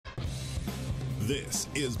This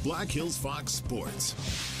is Black Hills Fox Sports.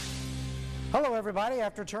 Hello, everybody.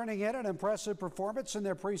 After turning in an impressive performance in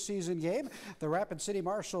their preseason game, the Rapid City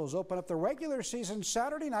Marshals open up the regular season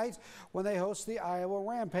Saturday night when they host the Iowa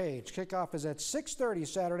Rampage. Kickoff is at 6:30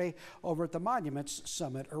 Saturday over at the Monuments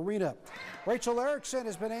Summit Arena. Rachel Erickson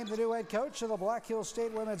has been named the new head coach of the Black Hills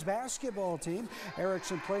State women's basketball team.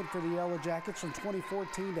 Erickson played for the Yellow Jackets from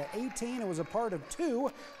 2014 to 18 and was a part of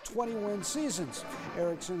two 20-win seasons.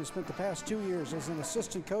 Erickson has spent the past 2 years as an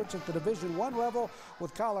assistant coach at the Division I level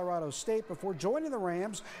with Colorado State. Before joining the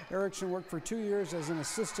Rams, Erickson worked for 2 years as an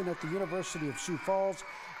assistant at the University of Sioux Falls.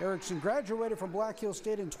 Erickson graduated from Black Hills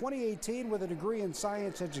State in 2018 with a degree in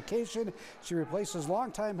science education. She replaces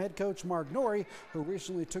longtime head coach Mark Norrie, who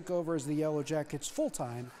recently took over as the Yellow Jackets'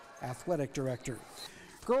 full-time athletic director.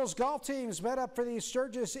 Girls golf teams met up for the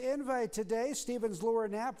Sturgis Invite today. Stevens Laura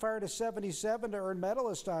Knapp fired a 77 to earn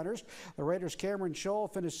medalist honors. The Raiders' Cameron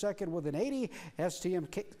Scholl finished second with an 80. STM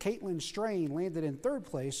Caitlin Strain landed in third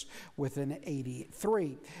place with an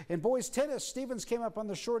 83. In boys tennis, Stevens came up on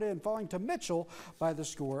the short end, falling to Mitchell by the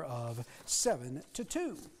score of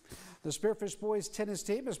 7-2. The Spearfish boys tennis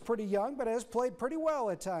team is pretty young, but has played pretty well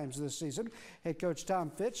at times this season. Head coach Tom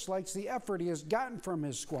Fitch likes the effort he has gotten from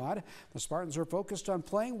his squad. The Spartans are focused on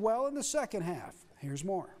playing well in the second half. Here's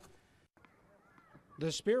more. The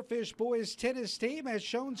Spearfish boys tennis team has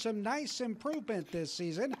shown some nice improvement this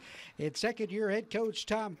season. Its second-year head coach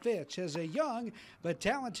Tom Fitch has a young but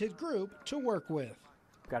talented group to work with.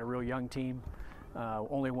 Got a real young team.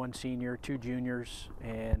 Only one senior, 2 juniors,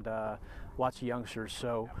 and lots of youngsters.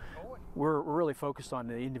 So we're really focused on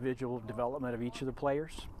the individual development of each of the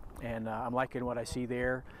players, and I'm liking what I see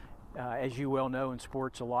there. As you well know, in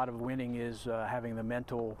sports, a lot of winning is having the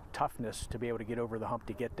mental toughness to be able to get over the hump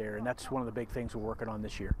to get there, and that's one of the big things we're working on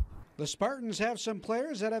this year. The Spartans have some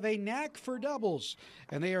players that have a knack for doubles,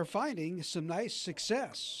 and they are finding some nice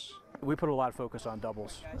success. We put a lot of focus on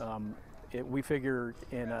doubles. We figure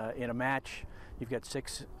in a match, you've got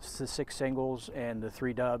six singles and the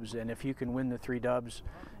 3 dubs, and if you can win the 3 dubs,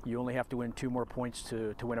 you only have to win 2 more points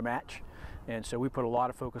to win a match. And so we put a lot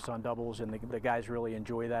of focus on doubles, and the guys really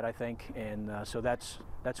enjoy that, I think, and so that's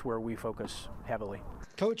where we focus heavily.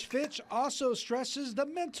 Coach Fitch also stresses the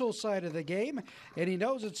mental side of the game, and he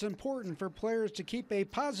knows it's important for players to keep a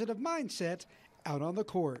positive mindset out on the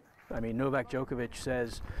court. I mean, Novak Djokovic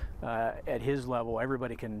says at his level,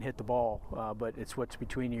 everybody can hit the ball, but it's what's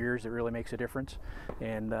between your ears that really makes a difference.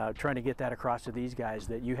 And trying to get that across to these guys,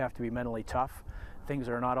 that you have to be mentally tough. Things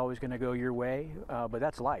are not always going to go your way, but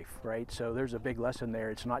that's life, right? So there's a big lesson there.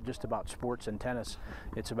 It's not just about sports and tennis.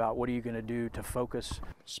 It's about what are you going to do to focus.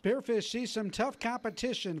 Spearfish see some tough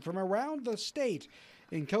competition from around the state,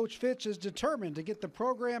 and Coach Fitch is determined to get the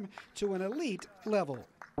program to an elite level.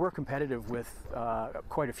 We're competitive with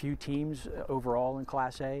quite a few teams overall in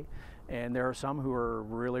Class A, and there are some who are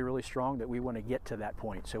really, really strong that we want to get to that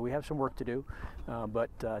point. So we have some work to do, but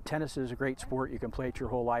tennis is a great sport. You can play it your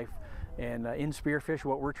whole life. And in Spearfish,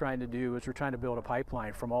 what we're trying to do is we're trying to build a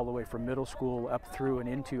pipeline from all the way from middle school up through and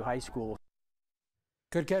into high school.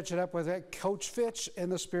 Good catching up with Coach Fitch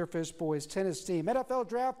and the Spearfish boys tennis team. NFL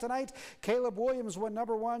draft tonight. Caleb Williams went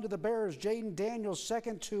 -- to the Bears. Jaden Daniels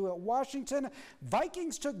second to Washington.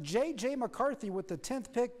 Vikings took J.J. McCarthy with the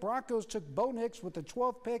 10th pick. Broncos took Bo Nix with the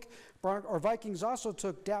 12th pick. Vikings also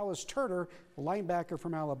took Dallas Turner, linebacker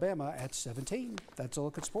from Alabama, at 17. That's a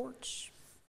look at sports.